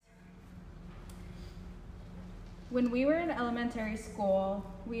When we were in elementary school,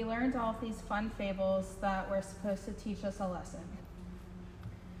 we learned all of these fun fables that were supposed to teach us a lesson.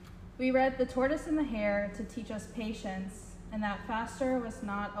 We read The Tortoise and the Hare to teach us patience and that faster was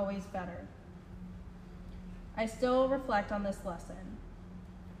not always better. I still reflect on this lesson.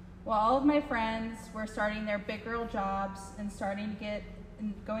 While all of my friends were starting their big girl jobs and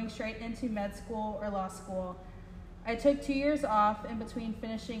going straight into med school or law school, I took 2 years off in between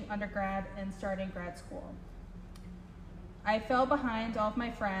finishing undergrad and starting grad school. I fell behind all of my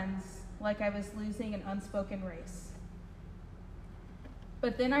friends like I was losing an unspoken race.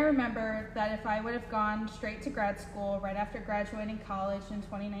 But then I remembered that if I would have gone straight to grad school right after graduating college in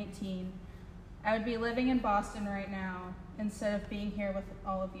 2019, I would be living in Boston right now instead of being here with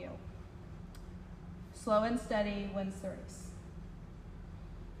all of you. Slow and steady wins the race.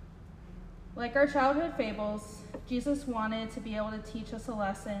 Like our childhood fables, Jesus wanted to be able to teach us a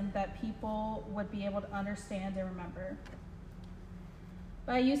lesson that people would be able to understand and remember.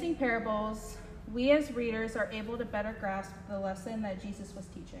 By using parables, we as readers are able to better grasp the lesson that Jesus was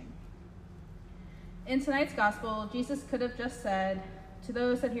teaching. In tonight's gospel, Jesus could have just said, "To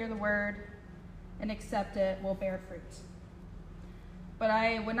those that hear the word and accept it will bear fruit." But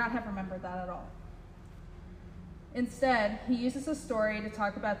I would not have remembered that at all. Instead, he uses a story to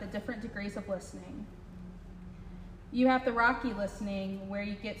talk about the different degrees of listening. You have the rocky listening, where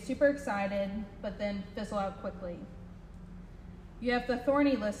you get super excited, but then fizzle out quickly. You have the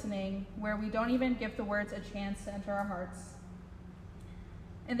thorny listening, where we don't even give the words a chance to enter our hearts.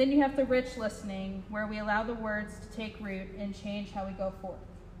 And then you have the rich listening, where we allow the words to take root and change how we go forth.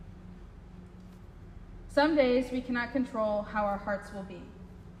 Some days we cannot control how our hearts will be.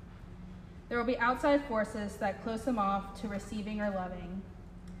 There will be outside forces that close them off to receiving or loving.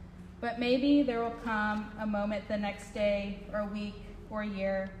 But maybe there will come a moment the next day or week or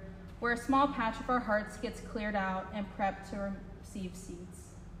year where a small patch of our hearts gets cleared out and prepped to receive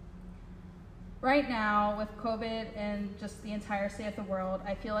seeds. Right now, with COVID and just the entire state of the world,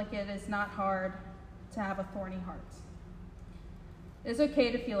 I feel like it is not hard to have a thorny heart. It is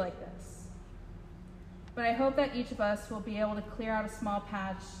okay to feel like this. But I hope that each of us will be able to clear out a small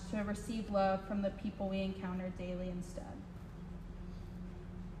patch to receive love from the people we encounter daily instead.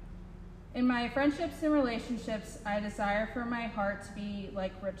 In my friendships and relationships, I desire for my heart to be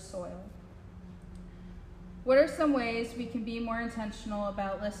like rich soil. What are some ways we can be more intentional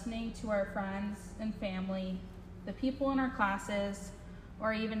about listening to our friends and family, the people in our classes,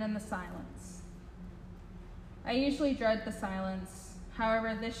 or even in the silence? I usually dread the silence.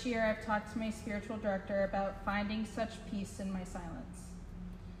 However, this year I've talked to my spiritual director about finding such peace in my silence.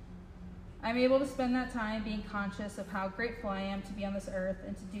 I'm able to spend that time being conscious of how grateful I am to be on this earth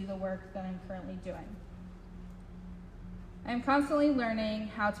and to do the work that I'm currently doing. I'm constantly learning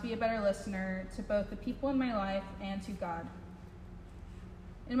how to be a better listener to both the people in my life and to God.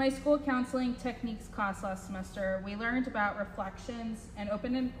 In my school counseling techniques class last semester, we learned about reflections and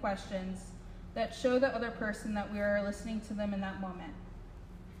open-ended questions that show the other person that we are listening to them in that moment.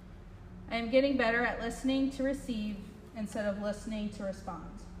 I am getting better at listening to receive instead of listening to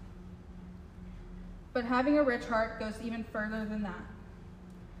respond. But having a rich heart goes even further than that.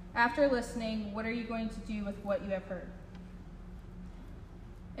 After listening, what are you going to do with what you have heard?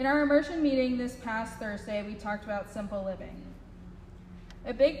 In our immersion meeting this past Thursday, we talked about simple living.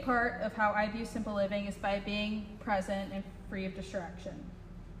 A big part of how I view simple living is by being present and free of distraction.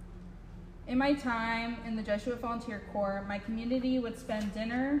 In my time in the Jesuit Volunteer Corps, my community would spend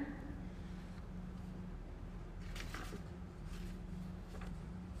dinner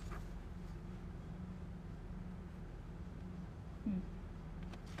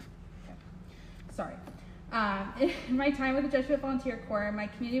in my time with the Jesuit Volunteer Corps, my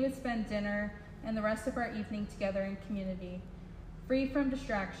community would spend dinner and the rest of our evening together in community, free from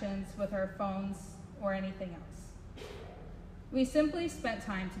distractions with our phones or anything else. We simply spent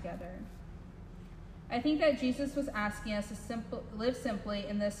time together. I think that Jesus was asking us to live simply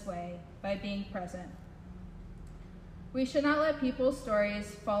in this way, by being present. We should not let people's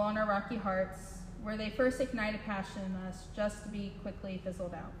stories fall on our rocky hearts, where they first ignite a passion in us just to be quickly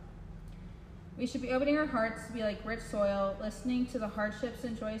fizzled out. We should be opening our hearts to be like rich soil, listening to the hardships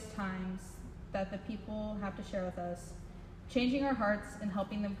and joyous times that the people have to share with us, changing our hearts and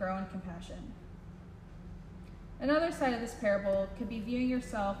helping them grow in compassion. Another side of this parable could be viewing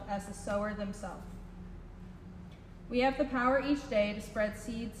yourself as the sower themselves. We have the power each day to spread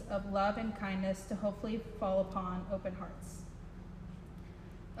seeds of love and kindness to hopefully fall upon open hearts.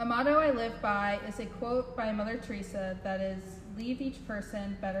 A motto I live by is a quote by Mother Teresa that is, "Leave each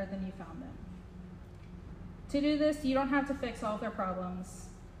person better than you found them." To do this, you don't have to fix all of their problems.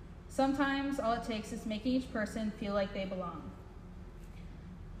 Sometimes all it takes is making each person feel like they belong.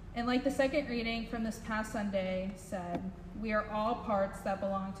 And like the second reading from this past Sunday said, we are all parts that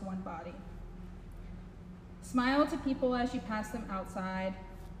belong to one body. Smile to people as you pass them outside.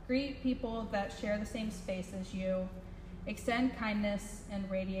 Greet people that share the same space as you. Extend kindness and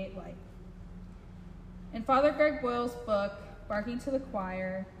radiate light. In Father Greg Boyle's book, Barking to the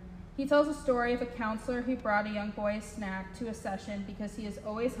Choir, he tells a story of a counselor who brought a young boy a snack to a session because he is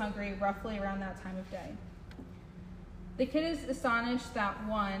always hungry roughly around that time of day. The kid is astonished that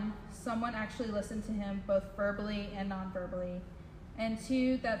 1, someone actually listened to him both verbally and non-verbally, and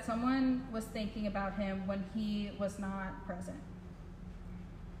 2, that someone was thinking about him when he was not present.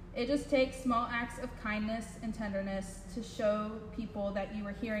 It just takes small acts of kindness and tenderness to show people that you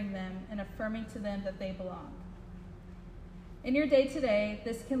are hearing them and affirming to them that they belong. In your day-to-day,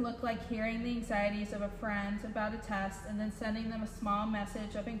 this can look like hearing the anxieties of a friend about a test and then sending them a small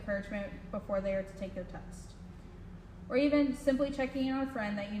message of encouragement before they are to take their test. Or even simply checking in on a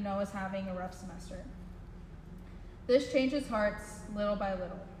friend that you know is having a rough semester. This changes hearts little by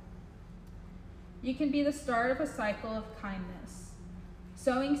little. You can be the start of a cycle of kindness,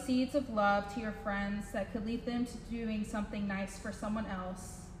 sowing seeds of love to your friends that could lead them to doing something nice for someone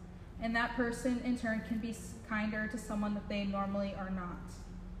else, and that person in turn can be kinder to someone that they normally are not.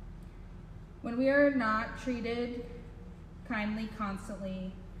 When we are not treated kindly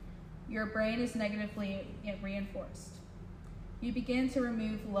constantly, your brain is negatively reinforced. You begin to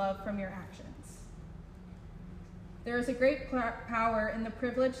remove love from your actions. There is a great power in the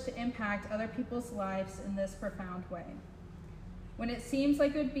privilege to impact other people's lives in this profound way. When it seems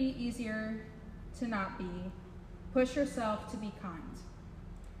like it would be easier to not be, push yourself to be kind.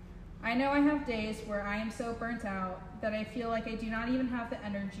 I know I have days where I am so burnt out that I feel like I do not even have the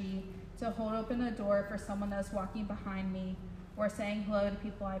energy to hold open a door for someone that is walking behind me or saying hello to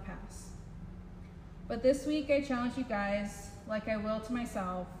people I pass. But this week I challenge you guys, like I will to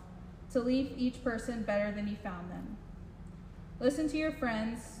myself, to leave each person better than you found them. Listen to your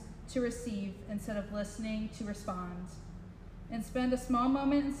friends to receive instead of listening to respond. And spend a small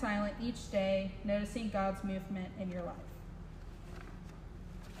moment in silence each day, noticing God's movement in your life.